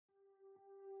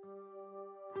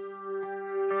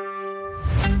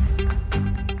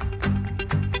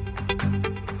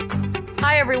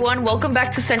everyone. Welcome back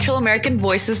to Central American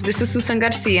Voices. This is Susan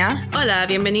Garcia. Hola,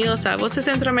 bienvenidos a Voces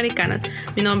Centroamericanas.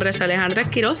 Mi nombre es Alejandra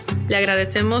Quiroz. Le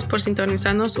agradecemos por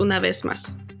sintonizarnos una vez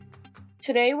más.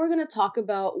 Today, we're going to talk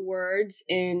about words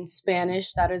in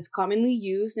Spanish that is commonly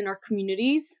used in our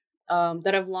communities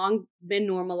that have long been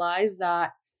normalized,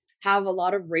 that have a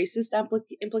lot of racist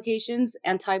implications,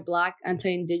 anti-Black,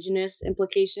 anti-Indigenous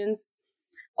implications,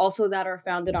 also that are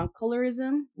founded on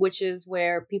colorism, which is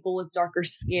where people with darker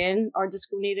skin are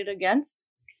discriminated against.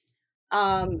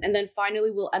 And then finally,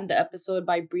 we'll end the episode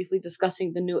by briefly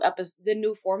discussing the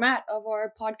new format of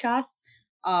our podcast,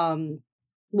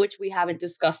 which we haven't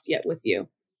discussed yet with you.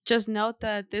 Just note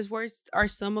that these words are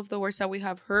some of the words that we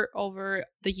have heard over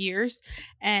the years,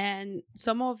 and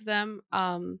some of them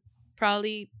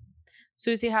probably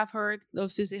Susie have heard,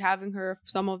 of Susie having heard,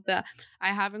 some of the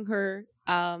I haven't heard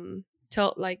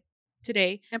till like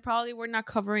today, and probably we're not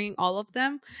covering all of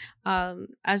them,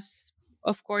 as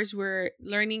of course we're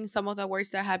learning some of the words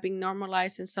that have been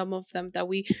normalized and some of them that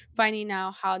we finding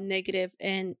out how negative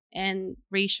and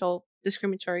racial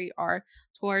discriminatory are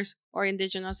towards our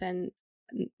Indigenous and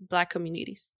Black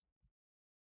communities.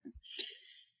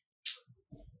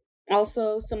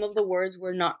 Also, some of the words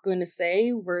we're not going to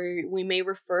say, we may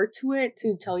refer to it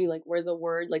to tell you like where the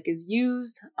word like is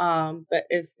used. But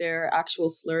if they're actual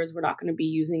slurs, we're not going to be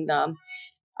using them.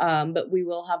 But we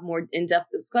will have more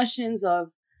in-depth discussions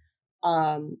of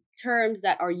terms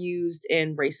that are used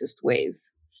in racist ways.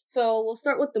 So we'll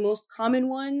start with the most common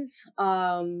ones.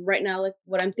 Right now, like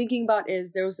what I'm thinking about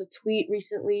is there was a tweet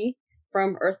recently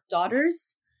from Earth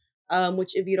Daughters,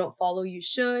 which if you don't follow, you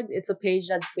should. It's a page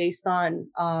that's based on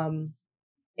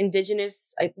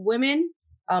Indigenous women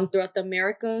throughout the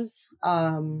Americas,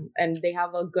 and they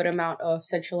have a good amount of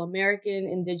Central American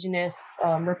Indigenous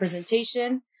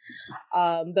representation.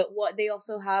 But what they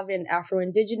also have an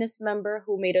Afro-Indigenous member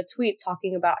who made a tweet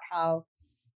talking about how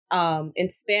in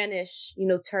Spanish,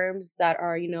 terms that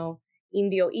are,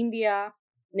 Indio, India,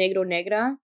 Negro,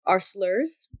 Negra are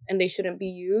slurs and they shouldn't be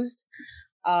used.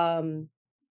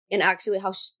 And actually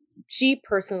how she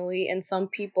personally and some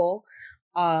people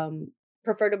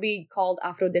prefer to be called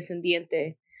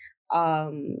Afrodescendiente.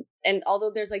 And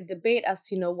although there's like debate as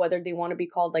to whether they want to be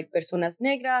called like Personas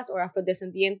Negras or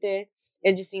Afrodescendiente,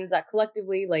 it just seems that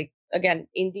collectively, like again,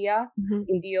 India,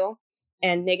 Indio,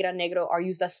 and Negra, Negro are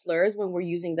used as slurs when we're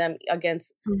using them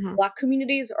against Black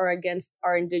communities or against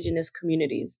our Indigenous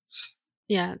communities.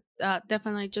 Yeah,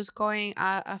 definitely. Just going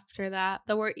after that,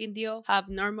 the word Indio have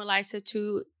normalized it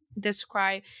to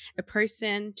describe a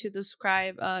person, to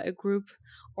describe a group,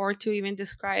 or to even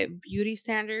describe beauty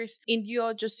standards.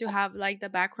 Indio, just to have like the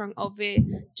background of it,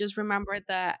 just remember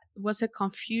that was a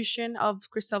confusion of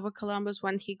Christopher Columbus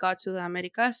when he got to the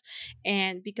Americas,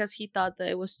 and because he thought that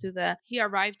it was he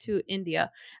arrived to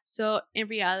India. So in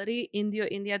reality,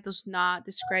 India does not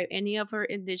describe any of our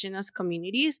Indigenous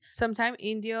communities. Sometimes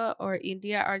India or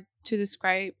India are to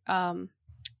describe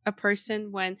a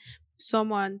person when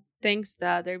someone thinks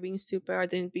that they're being stupid or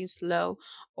they're being slow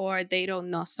or they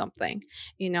don't know something.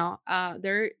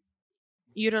 They're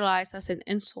utilized as an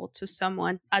insult to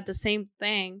someone. At the same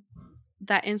thing,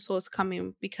 that insult is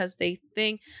coming because they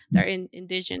think they're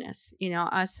indigenous.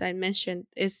 As I mentioned,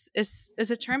 is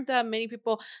a term that many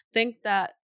people think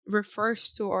that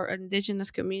refers to our indigenous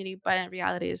community, but in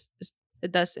reality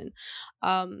it doesn't.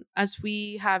 As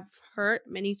we have heard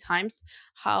many times,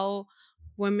 how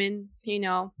women,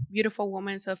 beautiful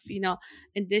women of,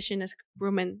 indigenous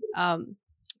women,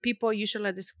 people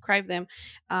usually describe them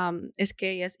es que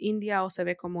ella es India o se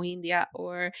ve como India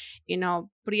or,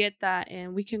 prieta,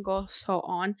 and we can go so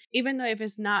on. Even though if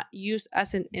it's not used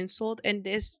as an insult in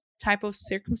this type of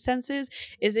circumstances,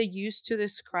 is it used to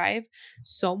describe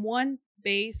someone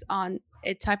based on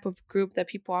a type of group that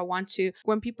people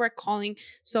when people are calling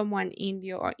someone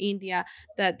Indio or India,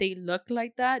 that they look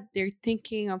like that, they're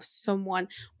thinking of someone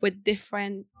with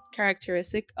different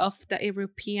characteristic of the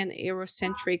European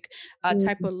Eurocentric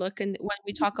type of look. And when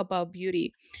we talk about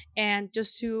beauty, and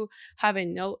just to have a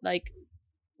note, like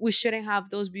we shouldn't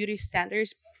have those beauty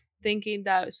standards thinking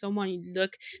that someone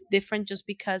look different just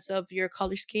because of your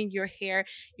color skin, your hair,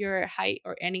 your height,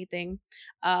 or anything.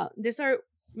 These are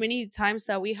many times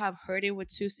that we have heard it with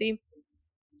Susie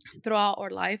throughout our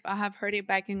life. I have heard it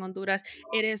back in Honduras.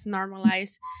 It is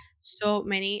normalized. So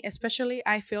many, especially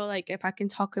I feel like if I can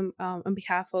talk on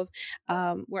behalf of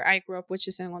where I grew up, which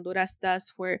is in Honduras,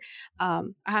 that's where I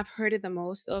have heard it the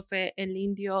most of el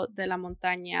indio de la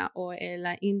montaña or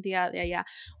la India de allá.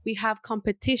 We have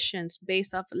competitions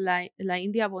based off la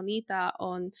India Bonita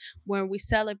on when we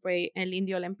celebrate el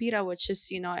Indio Lempira, which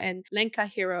is, and Lenca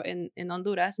hero in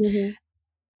Honduras.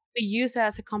 we use it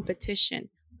as a competition,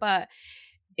 but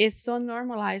it's so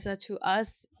normalized that to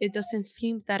us it doesn't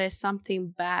seem that it's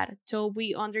something bad till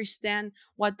we understand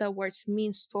what the words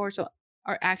means towards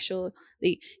our actually,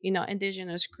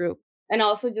 indigenous group. And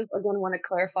also, just again, want to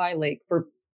clarify, like, for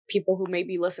people who may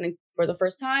be listening for the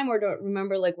first time or don't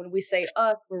remember, like, when we say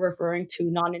us, we're referring to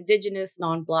non-indigenous,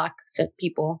 non-black set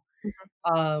people.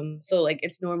 So like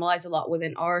it's normalized a lot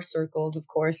within our circles, of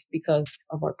course, because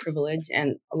of our privilege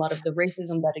and a lot of the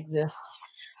racism that exists.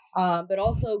 But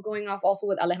also going off also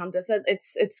what Alejandra said,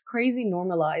 it's crazy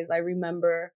normalized. I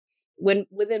remember when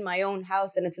within my own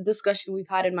house, and it's a discussion we've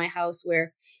had in my house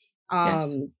where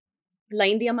Yes. La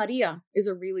India Maria is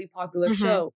a really popular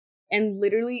show. And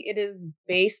literally it is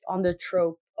based on the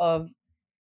trope of,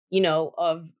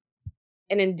 of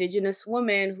an indigenous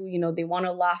woman who, they want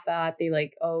to laugh at. They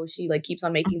like, oh, she like keeps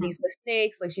on making these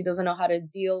mistakes. Like she doesn't know how to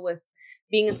deal with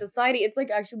being in society. It's like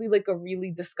actually like a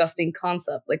really disgusting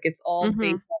concept. Like it's all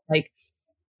based on like,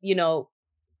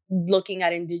 looking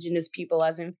at indigenous people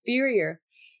as inferior.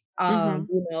 And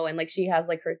like she has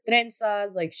like her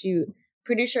trenzas, like she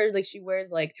pretty sure like she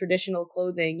wears like traditional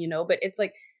clothing, but it's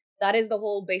like that is the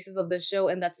whole basis of the show,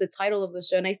 and that's the title of the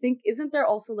show. And I think isn't there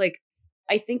also like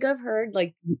I think I've heard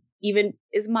like even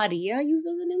is Maria used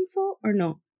as an insult or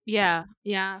no? Yeah.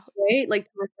 Right? Like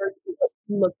to refer to people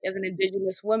who look as an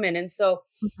indigenous woman. And so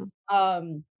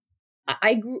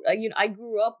I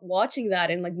grew up watching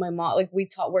that, and like my mom, like we're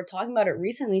talking about it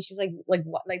recently. She's like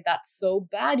what, like that's so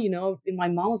bad, and my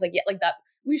mom was like, yeah, like that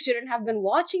we shouldn't have been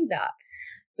watching that,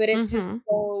 but it's just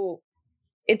so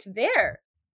it's there,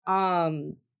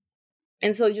 and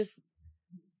so just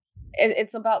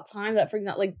it's about time that, for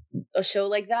example, like a show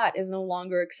like that is no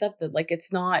longer accepted. Like it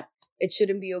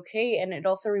shouldn't be okay. And it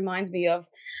also reminds me of,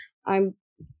 I'm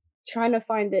trying to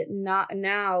find it not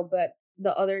now, but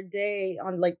the other day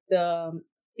on like the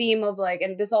theme of like,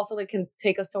 and this also like can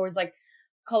take us towards like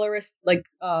colorist like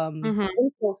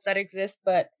insults that exist,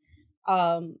 but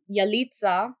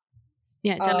Yalitza,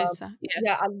 Yalitza,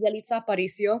 yes. Yalitza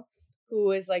Aparicio,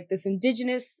 who is like this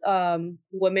indigenous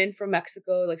woman from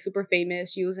Mexico, like super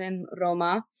famous. She was in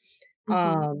Roma.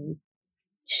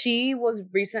 She was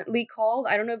recently called,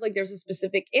 I don't know if like there's a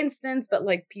specific instance, but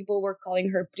like people were calling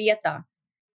her Prieta,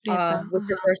 which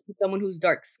refers to someone who's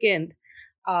dark skinned,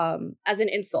 as an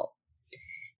insult.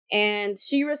 And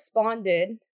she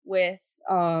responded with,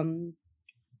 me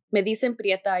dicen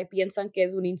Prieta y piensan que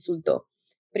es un insulto.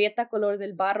 Prieta color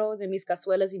del barro de mis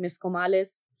cazuelas y mis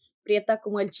comales. Prieta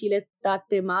como el chile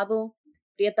tatemado.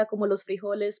 Prieta como los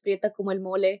frijoles. Prieta como el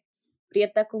mole.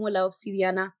 Prieta como la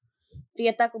obsidiana.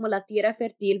 Prieta como la tierra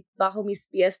fértil bajo mis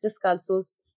pies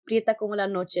descalzos. Prieta como la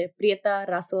noche. Prieta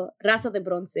raza de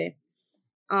bronce.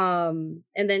 And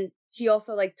then she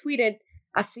also like tweeted,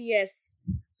 así es,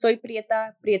 soy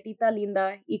prieta, prietita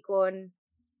linda y con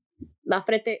la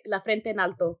frente en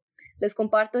alto. Les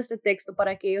comparto este texto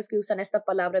para aquellos que usan esta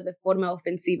palabra de forma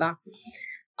ofensiva.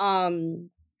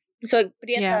 So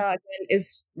prieta again,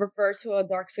 is referred to a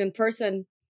dark-skinned person,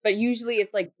 but usually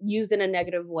it's like used in a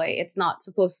negative way. It's not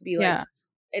supposed to be like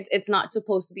it's not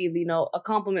supposed to be, a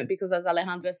compliment, because as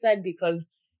Alejandra said, because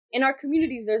in our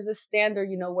communities there's this standard,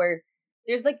 where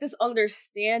there's like this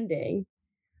understanding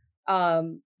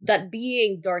that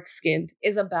being dark-skinned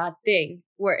is a bad thing,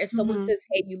 where if someone says,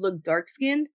 hey, you look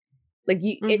dark-skinned, like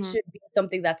it should be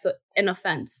something that's an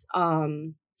offense.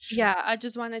 I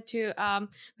just wanted to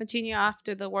continue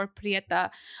after the word prieta.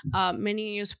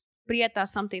 Many use prieta,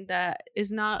 something that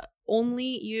is not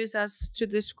only used as to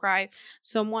describe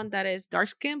someone that is dark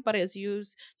skinned, but is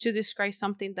used to describe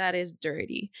something that is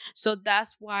dirty. So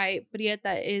that's why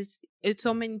prieta it's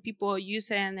so many people use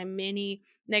it in a many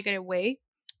negative way.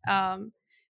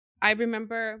 I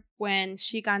remember when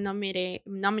she got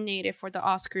nominated for the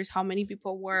Oscars, how many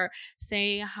people were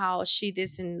saying how she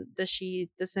doesn't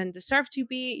deserve to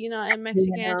be, a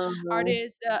Mexican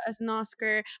artist as an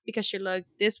Oscar, because she looked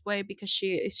this way, because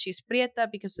she's prieta,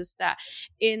 because it's that.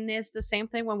 And it's the same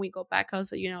thing when we go back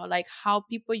also, like how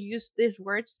people use these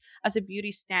words as a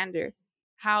beauty standard,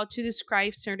 how to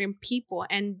describe certain people,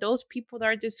 and those people that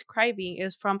are describing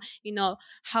is from,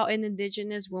 how an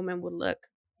indigenous woman would look.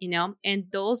 And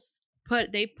those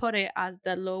they put it as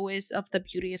the lowest of the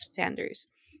beauty of standards.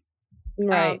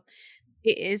 Right.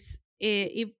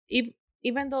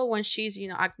 Even though when she's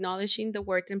acknowledging the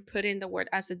word and putting the word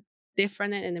as a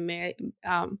different and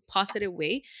a positive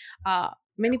way,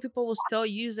 many people will still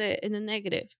use it in a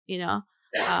negative.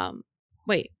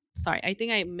 Wait, sorry, I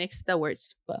think I mixed the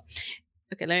words, but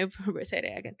okay, let me say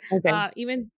it again. Okay.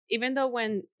 Even though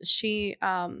when she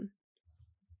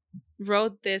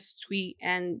wrote this tweet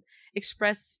and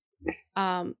expressed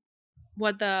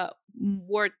what the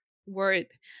word word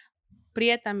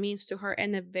prieta means to her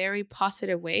in a very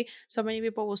positive way, so many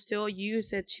people will still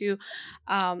use it to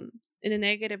in a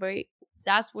negative way.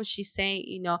 That's what she's saying.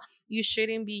 You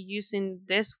shouldn't be using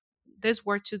this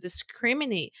word to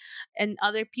discriminate and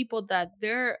other people that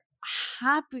they're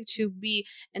happy to be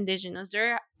indigenous.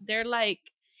 They're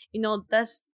like,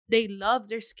 that's, they love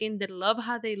their skin, they love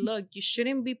how they look. You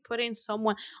shouldn't be putting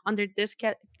someone under this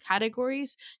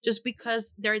categories just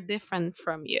because they're different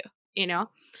from you. Mhm.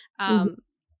 um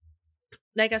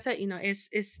like I said,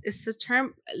 it's a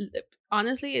term.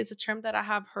 Honestly, it's a term that I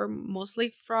have heard mostly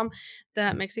from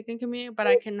the Mexican community, but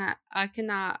I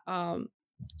cannot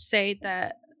say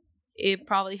that it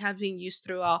probably has been used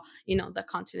throughout the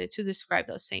continent to describe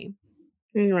the same.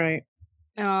 Right.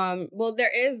 Well,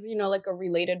 there is, like a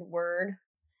related words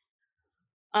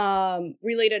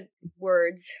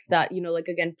that, like,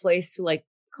 again, plays to like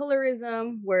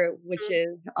colorism, which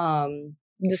is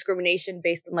discrimination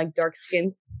based on like dark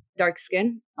skin.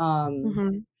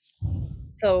 Mm-hmm.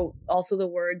 So also the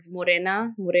words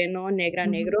morena, moreno, negra,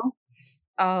 Mm-hmm. negro.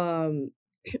 Um,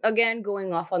 again,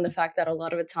 going off on the fact that a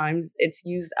lot of the times it's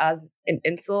used as an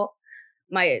insult.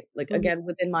 Again,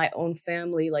 within my own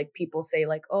family, like people say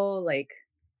like, oh, like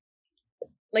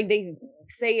they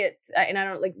say it, and I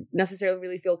don't like necessarily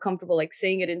really feel comfortable like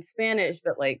saying it in Spanish,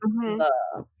 but like Mm-hmm.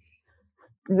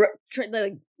 the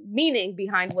like meaning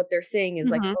behind what they're saying is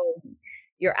like, Mm-hmm. oh,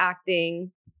 you're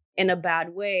acting in a bad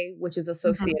way, which is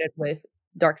associated with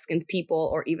dark skinned people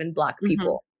or even black Mm-hmm.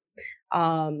 people.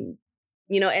 Um,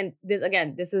 and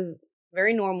this is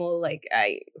very normal. Like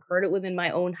I heard it within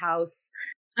my own house.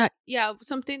 Yeah,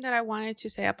 something that I wanted to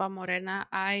say about Morena.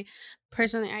 I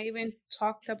personally, I even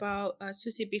talked about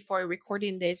Susie before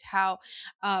recording this. How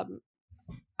um,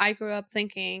 I grew up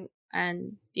thinking,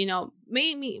 and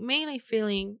mainly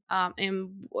feeling,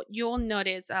 and what you'll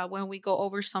notice when we go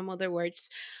over some other words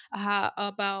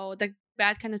about the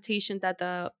bad connotation that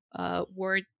the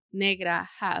word negra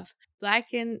have.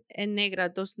 Black and negra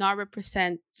does not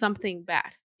represent something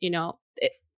bad.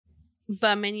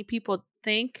 But many people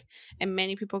think, and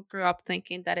many people grew up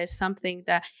thinking that is something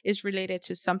that is related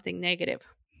to something negative.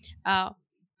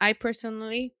 I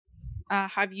personally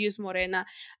have used morena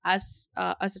as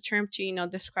a term to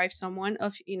describe someone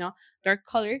of dark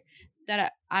color,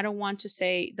 that I don't want to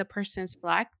say the person's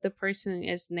black, the person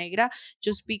is negra,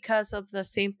 just because of the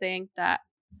same thing that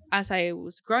as I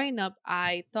was growing up,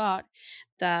 I thought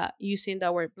that using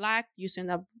the word black, using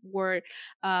the word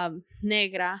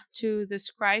negra to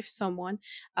describe someone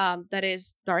that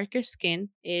is darker skin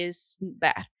is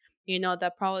bad.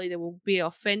 That probably they will be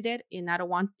offended, and I don't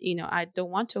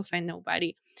want to offend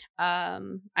nobody.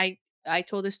 I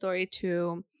told the story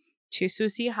to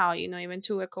Susie how even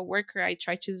to a coworker I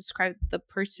tried to describe the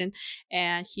person,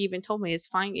 and he even told me it's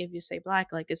fine if you say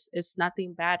black, like it's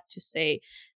nothing bad to say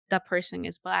the person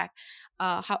is black.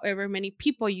 However, many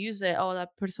people use it, oh, la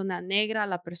persona negra,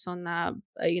 la persona,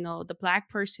 the black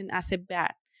person, as a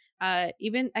bad.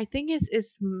 Even I think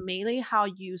it's mainly how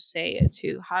you say it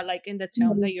too, how like in the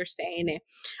tone that you're saying it.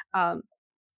 Um,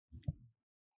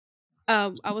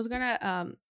 I was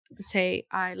gonna say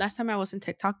I last time I was in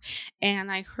TikTok, and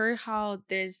I heard how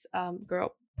this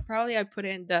girl, probably I put it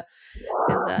in the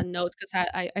note because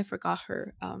I forgot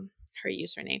her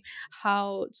username,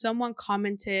 how someone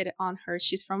commented on her.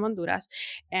 She's from Honduras,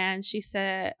 and she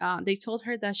said they told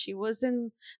her that she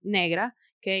wasn't negra,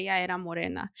 que ella era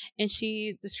morena, and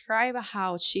she described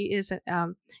how she is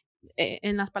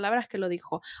en las palabras que lo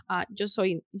dijo, yo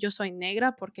soy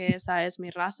negra porque esa es mi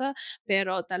raza,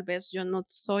 pero tal vez yo no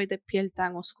soy de piel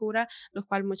tan oscura, lo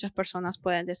cual muchas personas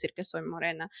pueden decir que soy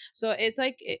morena. So it's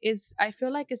like I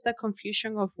feel like it's the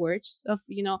confusion of words of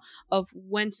of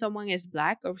when someone is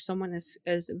black or someone is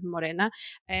morena,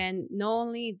 and not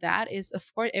only that is,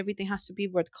 of course, everything has to be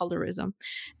with colorism,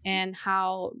 and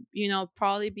how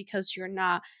probably because you're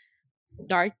not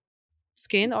dark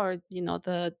skin or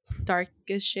the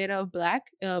darkest shade of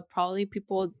black, probably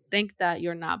people think that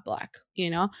you're not black,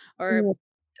 or Yeah.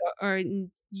 or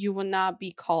you will not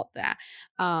be called that.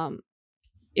 um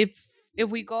if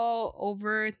we go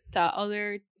over the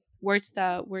other words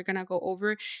that we're gonna go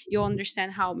over, you'll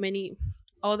understand how many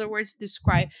other words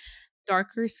describe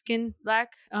darker skin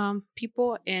black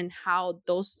people, and how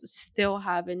those still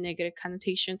have a negative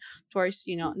connotation towards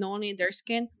not only their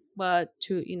skin but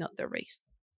to the race.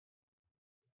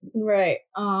 Right.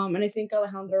 And I think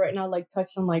Alejandra right now like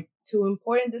touched on like two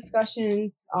important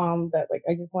discussions that like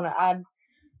I just want to add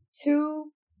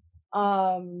to.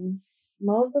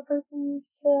 What was the first one you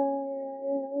said?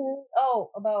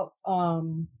 Oh, about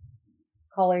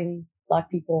calling black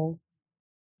people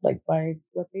like by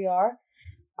what they are.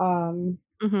 Um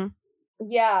Mm-hmm.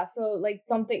 Yeah, so like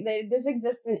something that this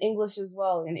exists in English as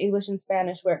well, in English and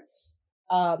Spanish, where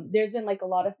there's been like a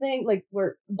lot of things like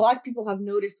where Black people have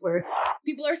noticed where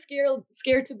people are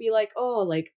scared to be like, oh,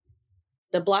 like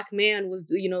the black man was,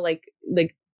 like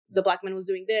the black man was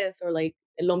doing this, or like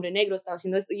el hombre negro estaba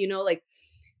haciendo esto, like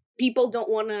people don't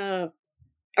want to,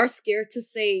 are scared to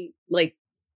say like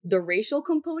the racial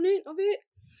component of it,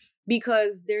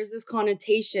 because there's this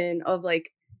connotation of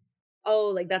like, oh,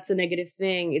 like that's a negative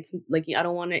thing. It's like, I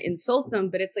don't want to insult them,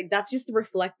 but it's like that's just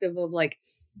reflective of like,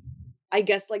 I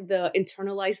guess like the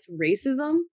internalized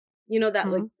racism, that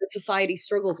like the society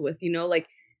struggles with, like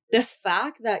the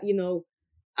fact that, and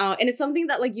it's something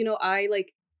that like, I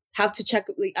like have to check,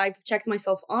 like I've checked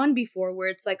myself on before, where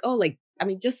it's like, oh, like, I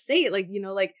mean, just say it, like,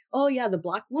 like, oh yeah, the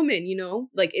black woman,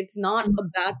 like it's not a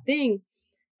bad thing.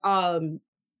 But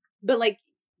like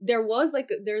there was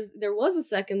a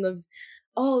second of,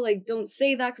 oh, like don't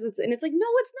say that because it's like, no,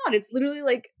 it's not. It's literally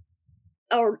like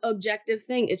an objective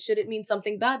thing. It shouldn't mean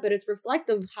something bad, but it's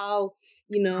reflective of how,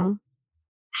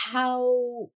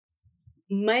 how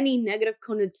many negative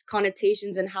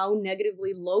connotations and how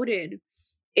negatively loaded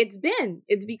it's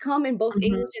become in both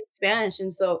English and Spanish.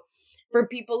 And so for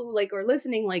people who like are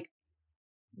listening, like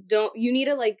you need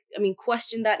to like, I mean,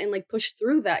 question that and like push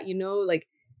through that, like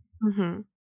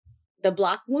the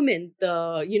black woman,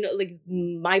 the, like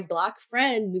my black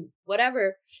friend,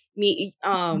 whatever, me,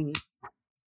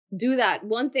 do that.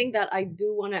 One thing that I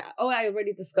do want to, I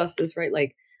already discussed this, right?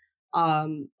 Like, a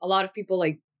lot of people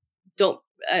like don't,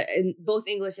 in both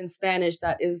English and Spanish,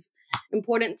 that is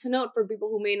important to note for people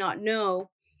who may not know.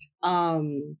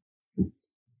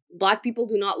 Black people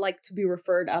do not like to be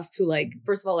referred as to like,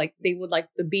 first of all, like they would like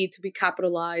the B to be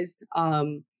capitalized.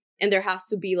 And there has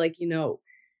to be like,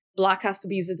 black has to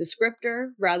be used a descriptor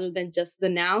rather than just the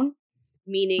noun,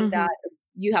 meaning that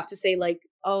you have to say like,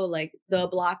 oh, like the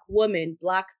black woman,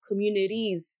 black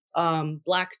communities,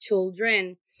 black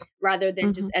children, rather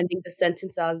than just ending the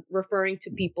sentence as referring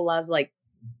to people as like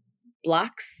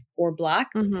blacks or black.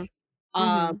 And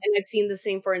I've seen the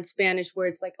same for in Spanish, where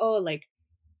it's like, oh, like,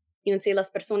 say las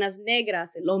personas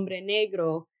negras, el hombre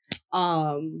negro,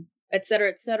 et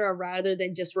cetera, rather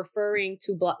than just referring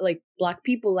to black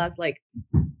people as like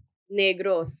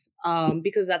negros,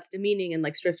 because that's the meaning and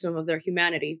like strips them of their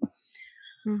humanity.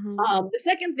 The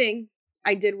second thing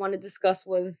I did want to discuss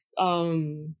was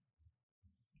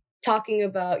talking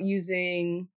about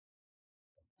using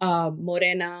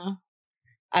morena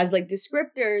as like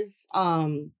descriptors,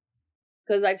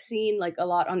 because I've seen like a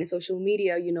lot on social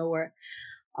media, where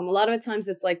a lot of times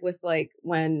it's like with like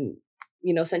when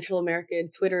Central American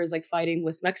Twitter is like fighting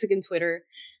with Mexican Twitter,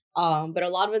 but a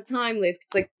lot of the time it's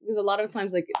like because a lot of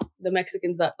times like the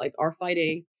Mexicans that like are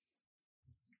fighting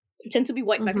tend to be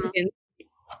white Mexicans.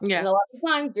 Yeah. And a lot of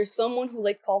times there's someone who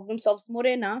like calls themselves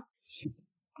morena,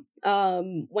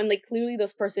 when like clearly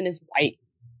this person is white.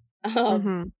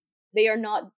 They are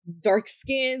not dark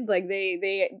skinned, like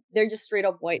they're just straight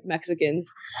up white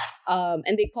Mexicans.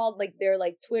 And they called like their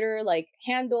like Twitter like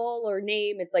handle or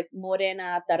name, it's like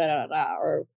morena da da da da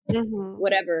or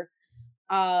whatever.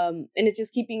 And it's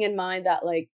just keeping in mind that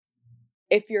like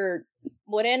if you're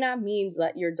morena means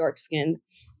that you're dark skinned.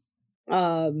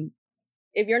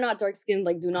 If you're not dark skinned,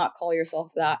 like do not call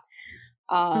yourself that.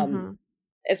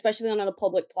 Especially on a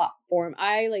public platform.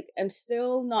 I like am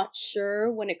still not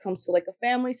sure when it comes to like a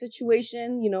family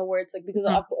situation, where it's like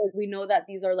because we know that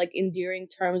these are like endearing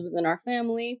terms within our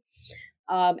family.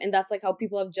 And that's like how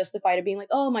people have justified it being like,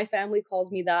 oh, my family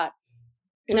calls me that.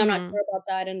 And I'm not sure about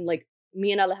that. And like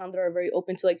me and Alejandra are very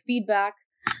open to like feedback.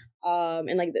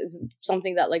 And like this is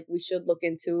something that like we should look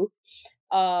into.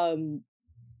 But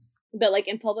like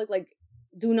in public, like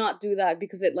do not do that,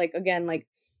 because it like again like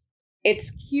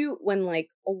it's cute when like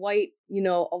a white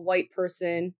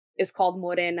person is called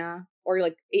morena, or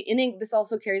like this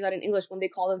also carries out in English when they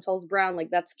call themselves brown,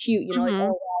 like that's cute, like, oh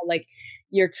wow, like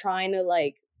you're trying to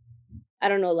like, I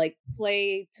don't know, like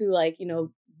play to like,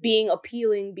 being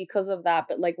appealing because of that.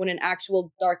 But like when an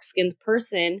actual dark-skinned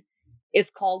person is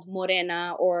called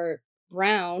morena or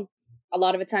brown, a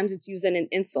lot of the times it's used in an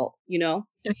insult,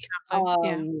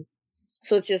 Exactly.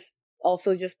 So it's just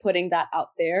also just putting that out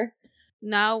there.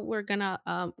 Now we're gonna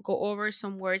go over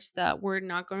some words that we're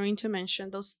not going to mention.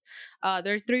 Those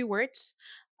there are 3 words.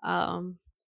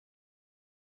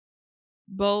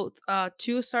 Both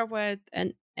 2 start with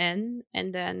an N,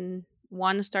 and then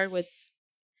 1 start with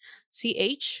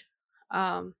CH,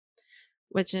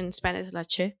 which in Spanish is la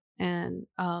che. And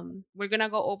we're gonna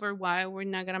go over why we're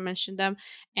not gonna mention them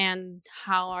and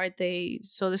how are they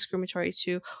so discriminatory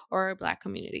to our Black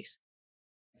communities.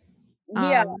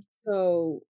 Yeah.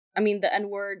 So I mean, the N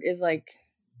word is like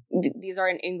these are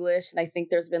in English, and I think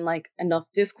there's been like enough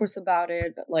discourse about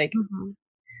it, but like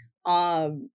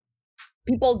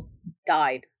people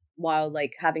died while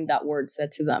like having that word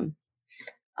said to them.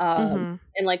 And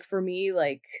like for me,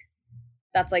 like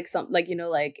that's like some like, you know,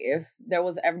 like if there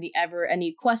was ever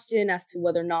any question as to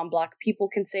whether non-Black people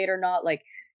can say it or not, like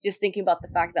just thinking about the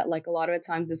fact that like a lot of the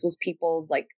times this was people's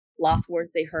like last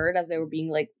words they heard as they were being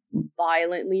like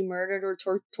violently murdered or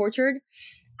tortured,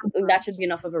 that should be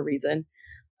enough of a reason.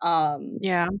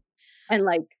 Yeah. And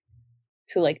like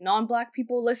to like non-Black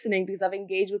people listening, because I've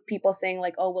engaged with people saying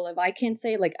like, oh well, if I can't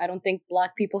say it, like I don't think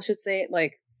Black people should say it.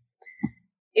 Like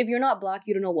if you're not Black,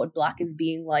 you don't know what Black is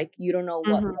being like. You don't know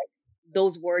what like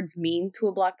those words mean to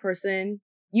a Black person.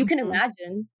 You can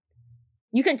imagine,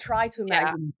 you can try to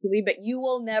imagine, but you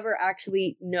will never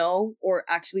actually know or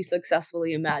actually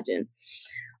successfully imagine.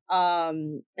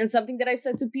 And something that I've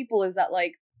said to people is that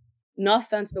like, no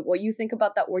offense, but what you think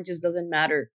about that word just doesn't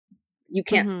matter. You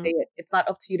can't say it. It's not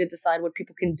up to you to decide what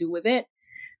people can do with it.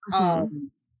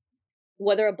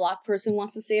 Whether a Black person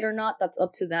wants to say it or not, that's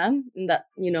up to them. And that,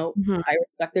 you know, I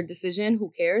respect their decision.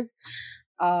 Who cares?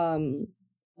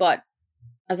 But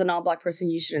as a non-Black person,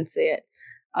 you shouldn't say it.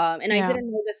 And I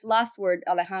didn't know this last word.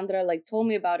 Alejandra like told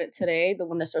me about it today, the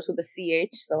one that starts with a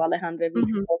CH. So Alejandra, if you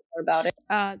can talk more about it.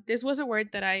 This was a word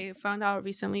that I found out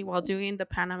recently while doing the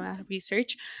Panama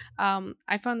research.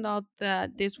 I found out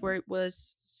that this word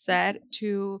was said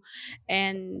to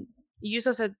and used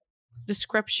as a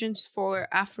descriptions for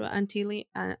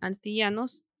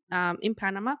Afro-Antillanos in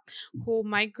Panama who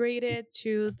migrated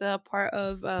to the part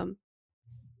of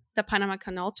the Panama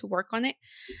Canal to work on it.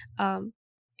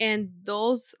 And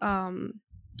those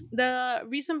the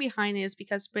reason behind it is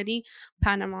because many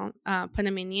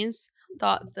Panamanians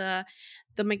thought the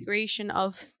migration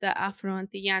of the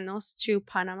Afro-Antillanos to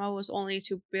Panama was only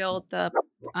to build the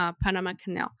Panama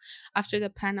Canal. After the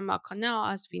Panama Canal,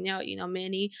 as we know, you know,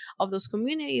 many of those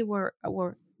communities were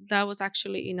that was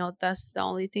actually, you know, that's the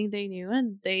only thing they knew,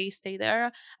 and they stay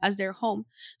there as their home.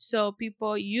 So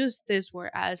people use this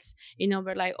word as, you know,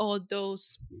 they're like, oh,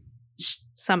 those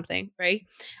something, right?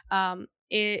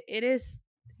 It is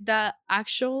the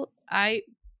actual, I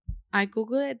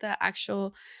googled it, the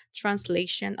actual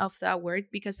translation of that word,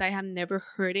 because I have never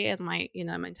heard it in my, you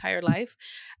know, my entire life.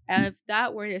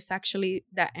 That word is actually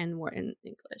the N word in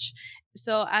English.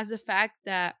 So as a fact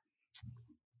that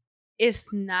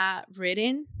it's not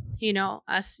written, you know,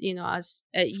 as you know, as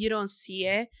you don't see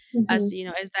it as, you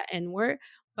know, as the N word,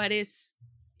 but it's,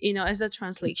 you know, as a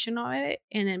translation of it,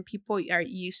 and then people are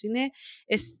using it,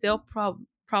 it's still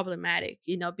problematic,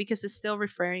 you know, because it's still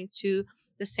referring to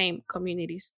the same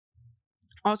communities.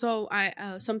 Also,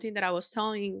 I something that I was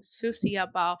telling Susie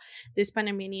about this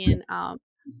Panamanian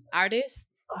artist.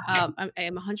 I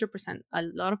am 100%. A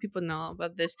lot of people know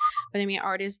about this Panamanian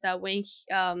artist that when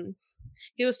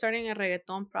he was starting a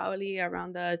reggaeton probably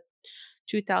around the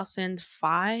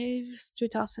 2005,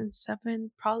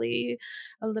 2007, probably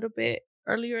a little bit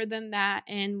earlier than that.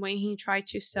 And when he tried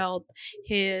to sell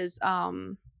his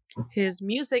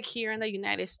music here in the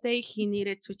United States, he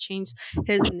needed to change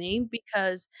his name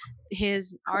because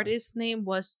his artist name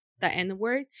was the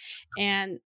N-word.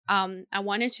 And I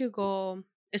wanted to go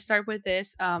start with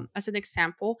this as an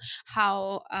example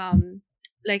how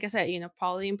like I said, you know,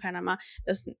 probably in Panama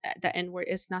the N-word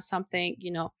is not something,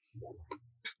 you know,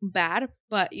 bad,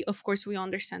 but of course we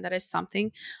understand that it's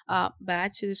something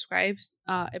bad to describe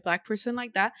a Black person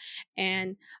like that.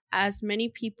 And as many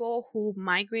people who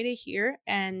migrated here,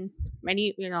 and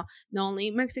many, you know, not only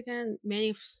Mexican,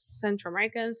 many Central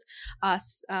Americans,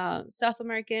 South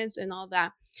Americans and all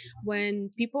that, when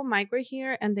people migrate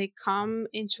here and they come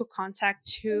into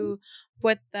contact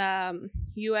with the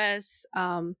US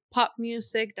pop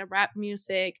music, the rap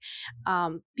music,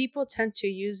 people tend to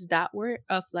use that word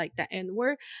of like the N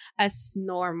word as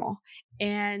normal.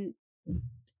 And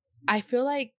I feel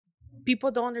like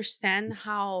people don't understand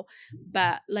how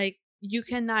bad, like, you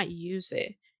cannot use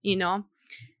it, you know.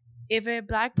 If a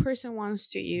Black person wants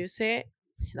to use it,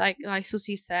 like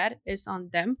Susie said, it's on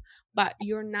them, but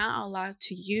you're not allowed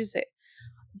to use it.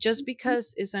 Just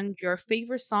because it's on your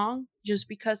favorite song, just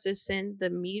because it's in the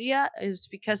media, is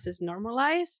because it's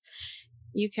normalized,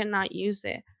 you cannot use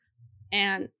it.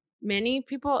 And many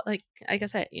people, like I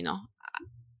said, you know,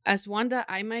 as one that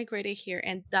I migrated here,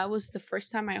 and that was the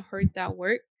first time I heard that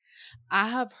word. I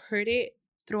have heard it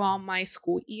throughout my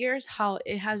school years, how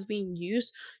it has been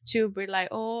used to be like,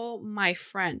 oh, my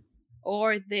friend,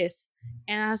 or this.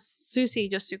 And as Susie,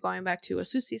 just to going back to what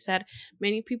Susie said,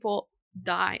 many people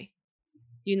die,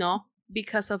 you know,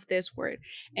 because of this word.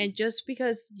 And just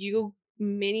because you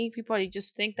many people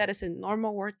just think that it's a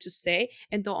normal word to say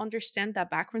and don't understand that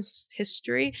background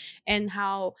history and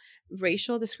how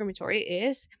racial discriminatory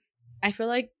is. I feel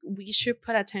like we should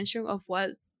put attention of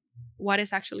what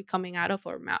is actually coming out of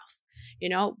our mouth.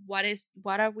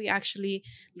 What are we actually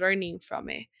learning from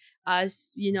it?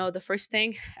 As the first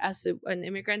thing as an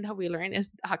immigrant that we learn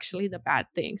is actually the bad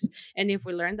things. And if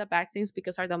we learn the bad things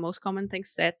because are the most common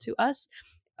things said to us,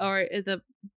 or the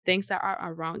things that are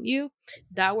around you,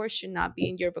 that word should not be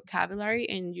in your vocabulary,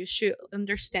 and you should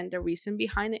understand the reason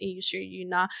behind it, and you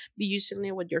not be using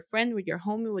it with your friend, with your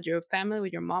homie, with your family,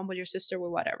 with your mom, with your sister, with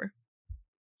whatever.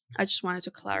 I just wanted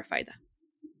to clarify that.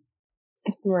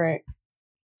 Right.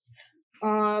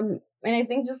 And I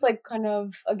think just like kind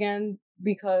of, again,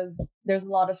 because there's a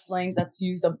lot of slang that's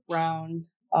used around,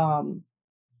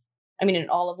 in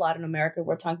all of Latin America,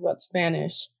 we're talking about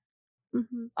Spanish.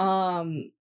 Mm-hmm.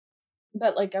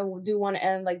 But like, I do want to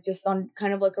end like just on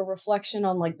kind of like a reflection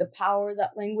on like the power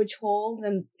that language holds,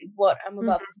 and what I'm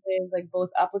about to say is like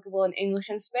both applicable in English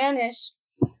and Spanish.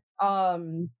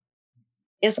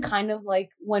 Is kind of like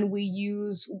when we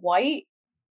use white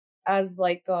as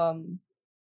like a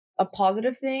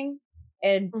positive thing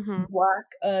and black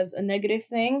as a negative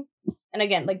thing. And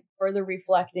again, like further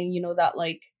reflecting, that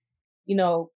like,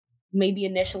 maybe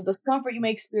initial discomfort you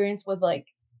may experience with like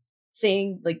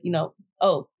saying like,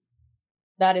 oh,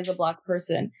 that is a black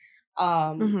person.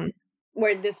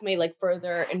 Where this may like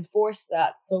further enforce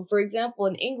that. So for example,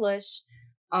 in English,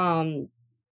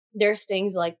 there's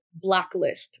things like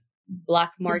blacklist,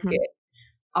 black market,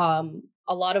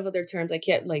 a lot of other terms I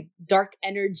can't, like dark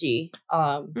energy,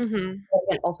 and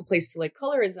also plays to like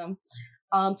colorism,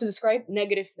 to describe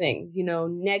negative things,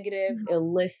 negative,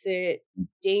 illicit,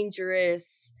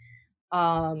 dangerous.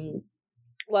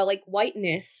 Well, like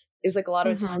whiteness is like a lot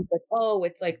of times like, oh,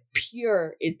 it's like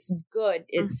pure, it's good,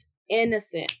 it's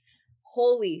innocent,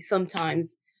 holy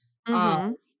sometimes.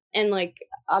 And like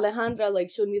Alejandra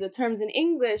like showed me the terms in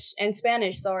English and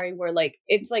Spanish, where like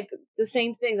it's like the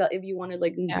same thing, that if you want to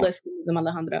like listen to them,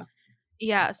 Alejandra.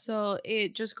 Yeah, so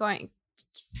it just going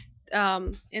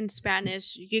in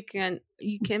Spanish, you can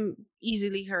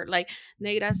easily hear like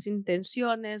negras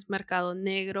intenciones, mercado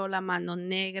negro, la mano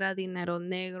negra, dinero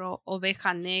negro,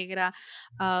 oveja negra,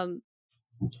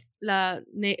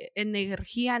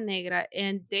 energía negra,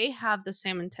 and they have the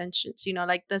same intentions,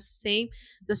 like the same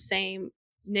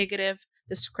negative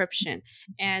description.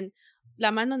 And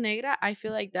la mano negra, I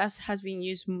feel like that has been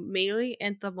used mainly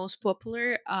in the most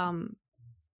popular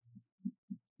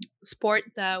sport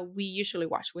that we usually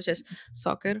watch, which is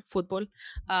soccer, football.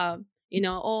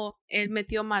 O él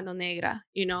metió mano negra,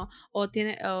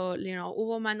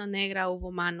 hubo mano negra,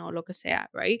 hubo mano, lo que sea,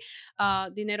 right?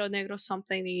 Dinero negro,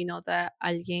 something, that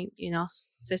alguien,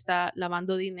 se está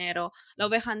lavando dinero. La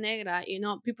oveja negra,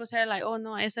 people say like, oh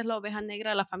no, esa es la oveja negra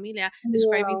de la familia,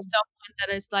 describing someone that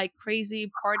is like crazy,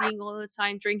 partying all the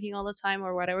time, drinking all the time,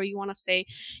 or whatever you want to say.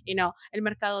 El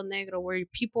mercado negro, where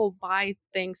people buy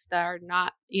things that are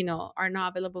not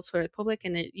available for the public,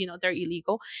 and they're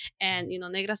illegal. And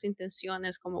negras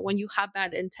intenciones, como when you have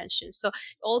bad intentions. So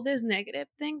all these negative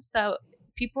things that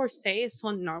people say is so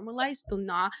normalized,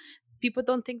 people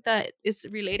don't think that it's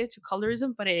related to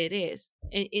colorism, but it is.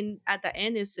 At the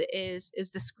end is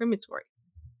discriminatory.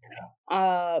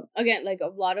 Again, like a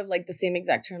lot of like the same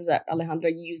exact terms that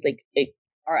Alejandra used, like it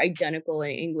are identical in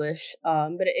English.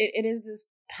 But it is this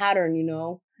pattern,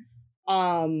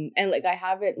 and like I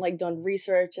haven't like done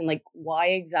research and like why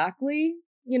exactly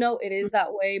it is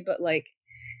that way, but like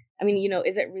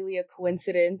is it really a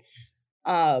coincidence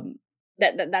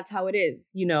that's how it is,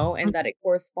 and that it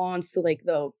corresponds to like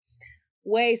the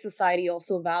way society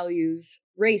also values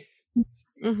race.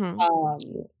 And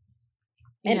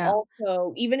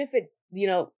also even if it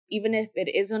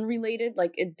is unrelated,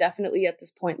 like it definitely at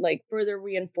this point like further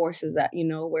reinforces that,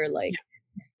 where like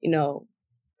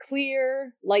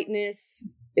clear lightness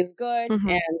is good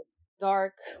and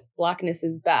dark blackness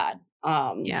is bad.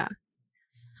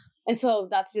 And so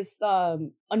that's just a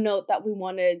note that we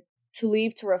wanted to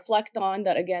leave to reflect on,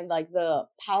 that again, like the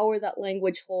power that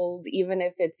language holds, even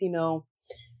if it's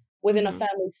within a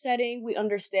family setting, we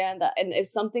understand that. And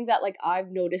it's something that like I've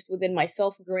noticed within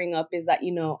myself growing up is that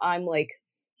I'm like,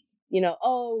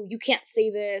 oh, you can't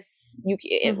say this,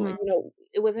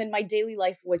 within my daily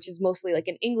life, which is mostly like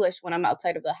in English when I'm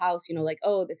outside of the house, like,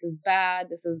 oh, this is bad,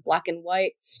 this is black and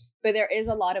white. But there is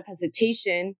a lot of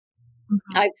hesitation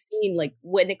I've seen like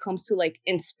when it comes to like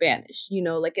in Spanish,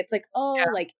 like it's like, oh,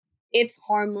 like it's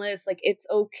harmless, like it's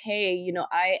okay,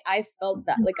 I felt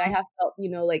that, like I have felt,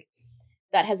 like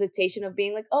that hesitation of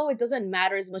being like, oh, it doesn't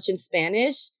matter as much in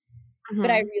Spanish.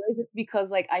 But I Mhm. realize it's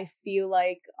because like I feel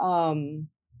like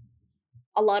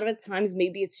a lot of the times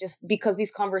maybe it's just because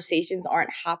these conversations aren't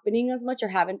happening as much or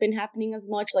haven't been happening as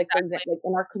much, like for example Exactly. like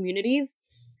in our communities.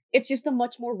 It's just a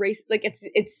much more race, like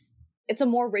it's a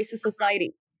more racist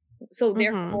society, so Mhm.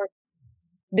 therefore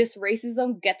this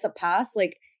racism gets a pass,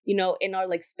 like, you know, in our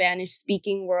like Spanish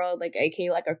speaking world, like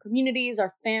aka like our communities,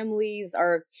 our families,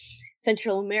 our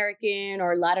Central American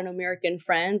or Latin American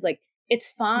friends, like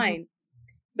it's Mhm. fine.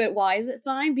 But why is it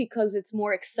fine? Because it's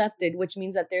more accepted, which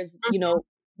means that there's, you Mhm. know,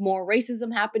 more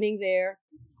racism happening there,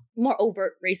 more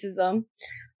overt racism,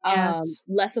 Yes.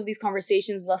 less of these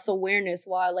conversations, less awareness.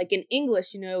 While like in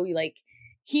English, you know, you like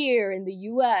here in the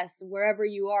US, wherever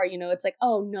you are, you know, it's like,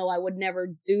 oh no, I would never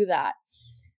do that.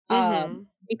 Mhm.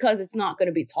 Because it's not going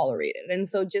to be tolerated. And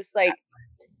so just like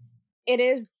it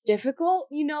is difficult,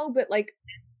 you know, but like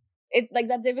it like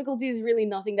that difficulty is really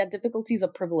nothing. That difficulty is a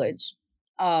privilege.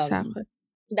 Um Exactly.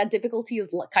 that difficulty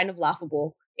is kind of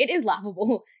laughable. It is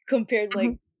laughable compared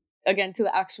like Mhm. again to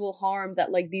the actual harm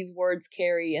that like these words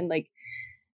carry and like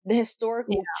the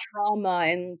Yeah. historical trauma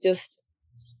and just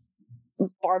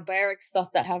barbaric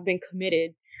stuff that have been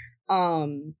committed.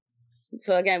 Um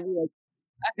so again, we like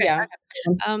Okay. yeah.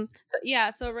 So yeah,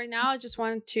 so right now I just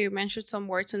wanted to mention some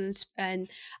words and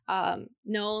not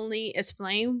only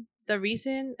explain the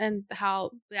reason and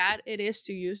how bad it is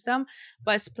to use them,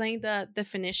 but explain the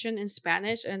definition in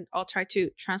Spanish, and I'll try to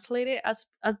translate it as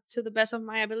to the best of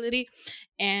my ability.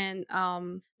 And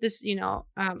this,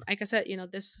 like I said,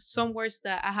 there's some words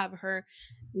that I have heard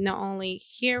not only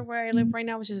here where I live right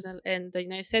now, which is in the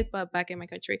United States, but back in my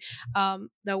country.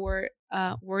 The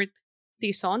word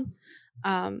tizon.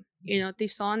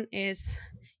 Tizon is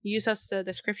used as a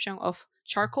description of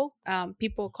charcoal.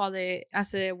 People call it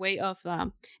as a way of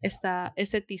ese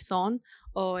tizon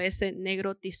or ese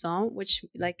negro tizon, which,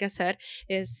 like I said,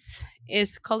 is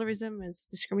colorism, is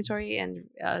discriminatory, and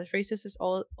racist, is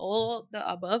all the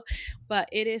above. But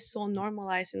it is so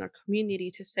normalized in our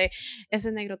community to say ese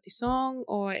negro tizon,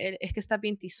 or es que está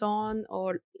bien tizon,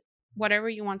 or whatever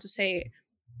you want to say.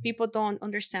 People don't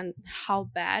understand how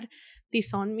bad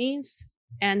tizon means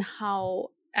and how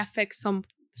affects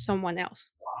someone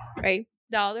else, right?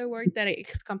 The other word that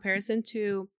is comparison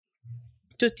to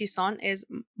tizon is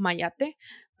mayate.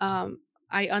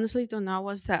 I honestly don't know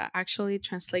what's the actually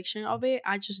translation of it.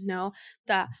 I just know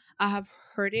that I have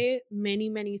heard it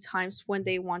many times when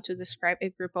they want to describe a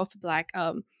group of black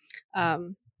um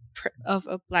of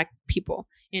black people.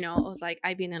 Like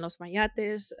I vienen los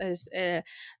mayates,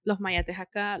 los mayates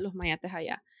acá, los mayates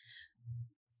allá.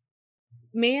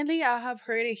 Mainly I have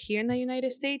heard it here in the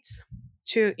United States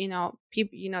to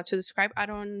people to describe. I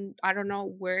don't know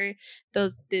where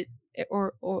does the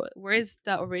or where is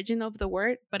the origin of the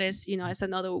word, but it's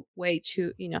another way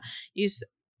to use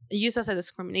use as a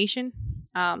discrimination.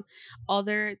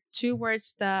 Other two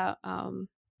words that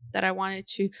I wanted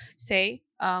to say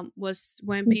was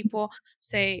when people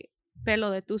say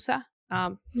pelo de tusa.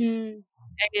 Mm.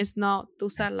 And it's not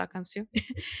Tusa la canción.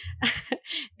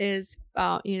 Is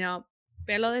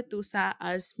pelo de Tusa,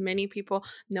 as many people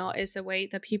know, is a way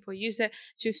that people use it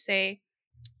to say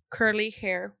curly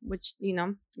hair, which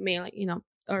mainly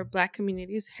or black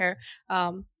communities hair.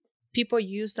 People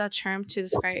use that term to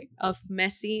describe of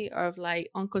messy or of like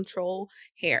uncontrolled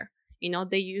hair.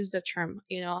 They use the term.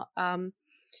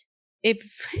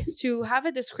 If to have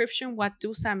a description what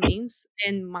Tusa means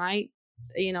in my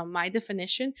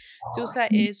definition, Tusa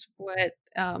is what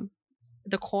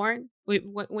the corn.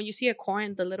 When you see a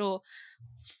corn, the little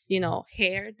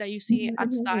hair that you see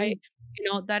outside,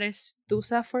 that is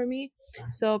Tusa for me.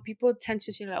 So people tend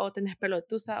to say like, oh, tenés pelo de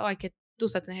Tusa, or I que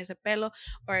Tusa tenés ese pelo,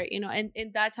 or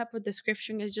and that type of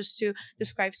description is just to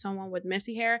describe someone with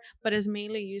messy hair, but is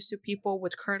mainly used to people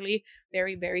with curly,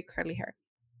 very very curly hair.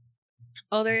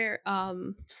 Other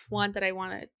one that I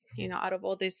wanted, out of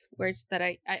all these words that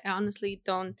I honestly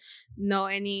don't know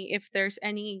any if there's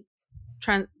any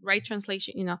right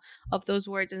translation, of those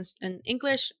words in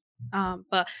English.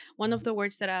 But one of the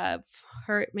words that I've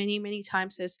heard many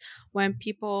times is when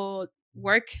people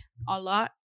work a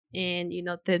lot, and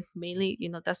that mainly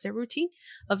that's their routine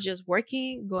of just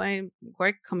working, going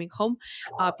work, coming home.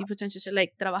 People tend to say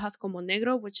like trabajas como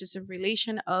negro, which is a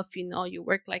relation of you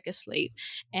work like a slave.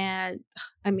 And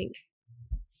I mean,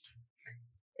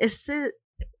 is it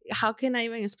how can I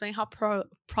even explain how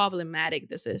problematic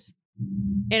this is?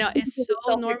 It's so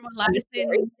normalized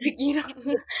in Self-explanatory. You know,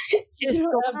 it's you it's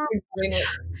don't so have to explain it.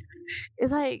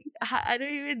 it's like I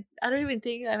don't even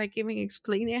think that I can even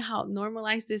explain it how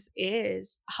normalized this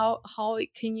is. How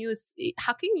can you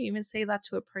even say that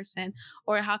to a person,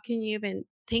 or how can you even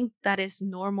think that is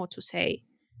normal to say?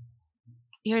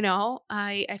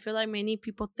 I feel like many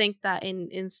people think that in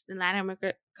Latin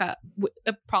America,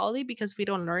 probably because we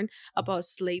don't learn about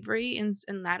slavery in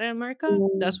Latin America.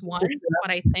 That's one, For sure.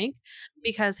 what I think,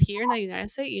 because here in the United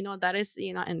States, that is,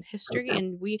 in history,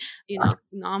 and we,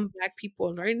 non-black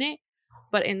people learn it.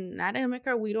 But in Latin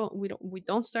America, we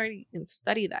don't study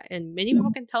that, and many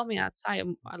people can tell me outside.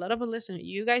 A lot of our listeners,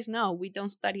 you guys know, we don't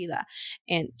study that,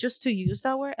 and just to use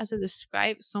that word as a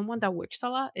describe someone that works a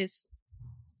lot is,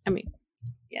 I mean,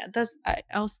 yeah,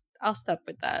 I'll stop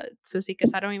with that, Susie,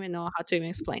 because I don't even know how to even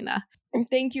explain that. And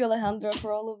thank you, Alejandra,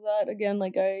 for all of that. Again,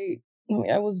 like I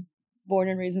was born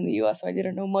and raised in the U.S., so I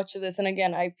didn't know much of this. And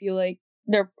again, I feel like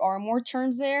there are more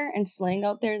terms there and slang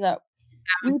out there that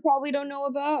we probably don't know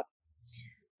about.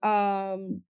 But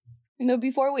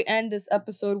before we end this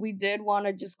episode, we did want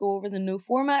to just go over the new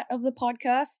format of the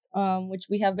podcast, which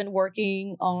we have been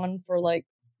working on for like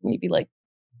maybe like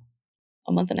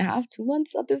a month and a half, 2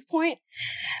 months at this point.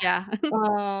 Yeah.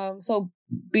 So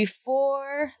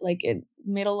before, like in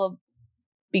middle of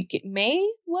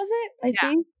May, was it? I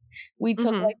think we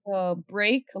took like a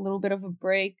break, a little bit of a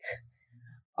break,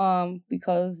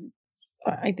 because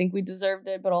I think we deserved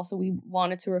it, but also we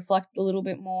wanted to reflect a little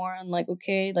bit more on like,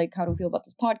 okay, like how do we feel about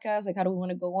this podcast? Like, how do we want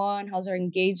to go on? How's our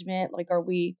engagement? Like, are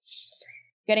we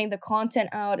getting the content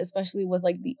out, especially with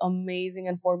like the amazing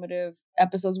informative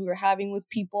episodes we were having with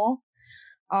people?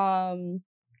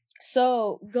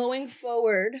 So going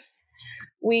forward,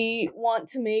 we want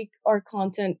to make our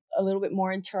content a little bit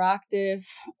more interactive,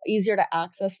 easier to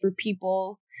access for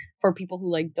people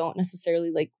who like don't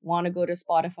necessarily like want to go to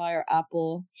Spotify or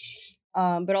Apple.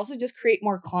 But also just create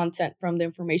more content from the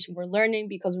information we're learning,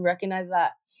 because we recognize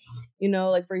that,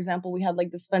 like for example, we had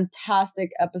like this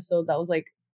fantastic episode that was like,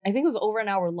 I think it was over an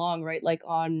hour long, right? Like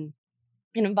on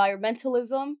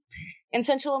environmentalism in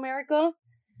Central America.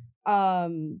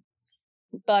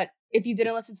 But if you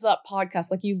didn't listen to that podcast,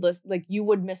 you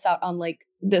would miss out on like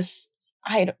this,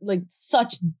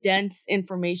 such dense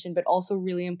information, but also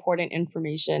really important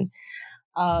information.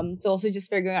 So also just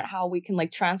figuring out how we can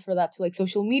like transfer that to like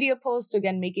social media posts to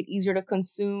again make it easier to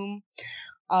consume,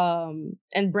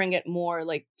 and bring it more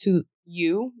like to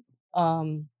you.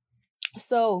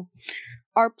 So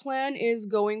our plan is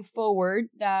going forward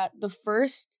that the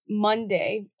first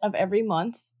Monday of every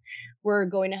month we're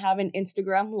going to have an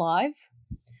Instagram live.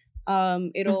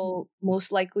 It'll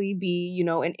most likely be,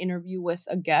 an interview with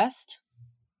a guest.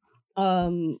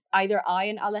 Either I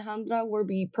and Alejandra will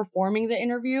be performing the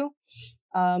interview,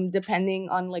 depending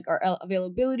on like our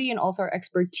availability and also our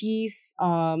expertise.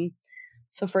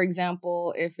 So for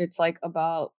example, if it's like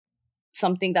about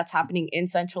something that's happening in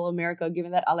Central America,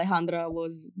 given that Alejandra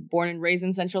was born and raised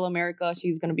in Central America,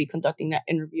 she's going to be conducting that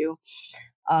interview,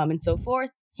 and so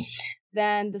forth.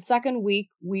 Then the second week,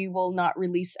 we will not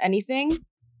release anything.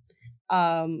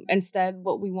 Instead,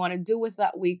 what we want to do with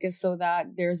that week is so that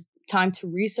there's time to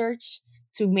research,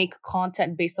 to make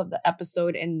content based off the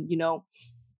episode, and,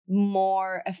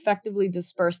 more effectively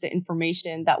disperse the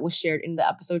information that was shared in the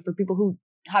episode for people who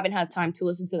haven't had time to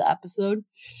listen to the episode.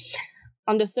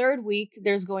 On the third week,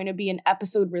 there's going to be an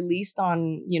episode released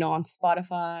on, on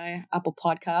Spotify, Apple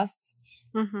Podcasts,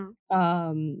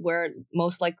 where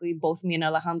most likely both me and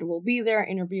Alejandro will be there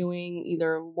interviewing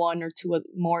either one or two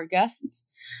more guests.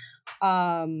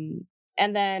 And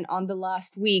then on the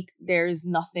last week, there's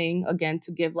nothing, again,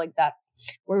 to give like that.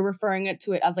 We're referring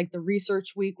to it as like the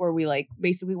research week, where we like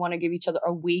basically want to give each other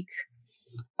a week,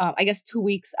 I guess 2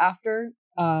 weeks after,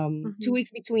 2 weeks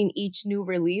between each new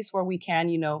release, where we can,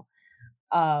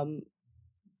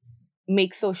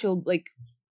 make social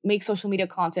media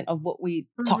content of what we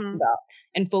talked about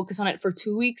and focus on it for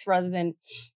 2 weeks, rather than,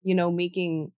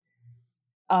 making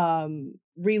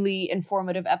really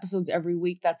informative episodes every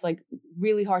week. That's like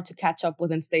really hard to catch up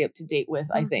with and stay up to date with,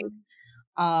 I think.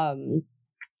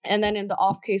 And then in the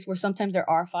off case where sometimes there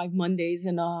are 5 Mondays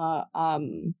in a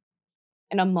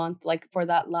month, like for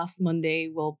that last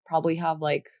Monday, we'll probably have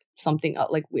like something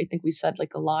like I think we said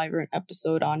like a live or an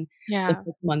episode on the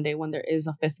 5th Monday, when there is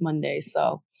a 5th Monday.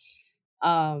 So,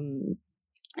 and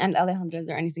Alejandra, is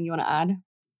there anything you want to add?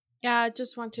 Yeah, I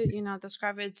just want to,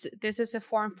 describe it. This is a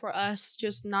form for us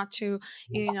just not to,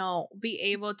 be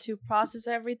able to process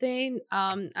everything.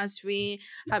 As we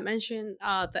have mentioned,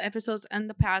 the episodes in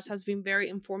the past has been very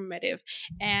informative.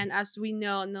 And as we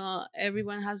know, not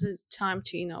everyone has the time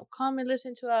to, come and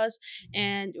listen to us.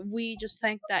 And we just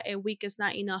think that a week is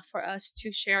not enough for us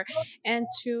to share and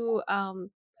to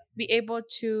be able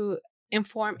to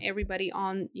inform everybody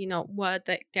on, you know, what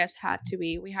the guest had to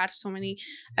be. We had so many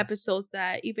episodes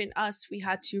that even us, we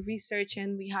had to research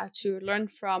and we had to learn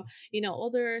from, you know,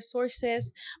 other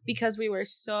sources, because we were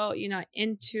so, you know,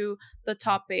 into the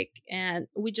topic, and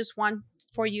we just want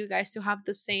for you guys to have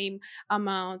the same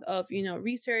amount of, you know,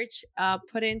 research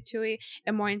put into it,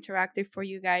 and more interactive for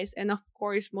you guys. And of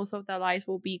course, most of the lives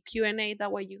will be Q&A.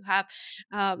 That way you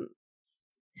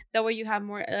have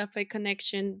more of a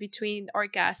connection between our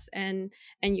guests and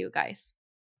you guys.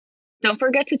 Don't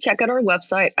forget to check out our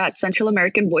website at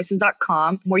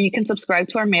centralamericanvoices.com, where you can subscribe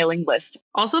to our mailing list.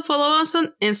 Also follow us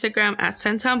on Instagram at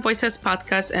Centam Voices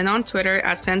Podcast and on Twitter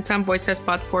at Centam Voices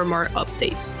Pod for more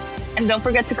updates. And don't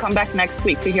forget to come back next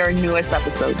week to hear our newest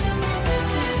episode.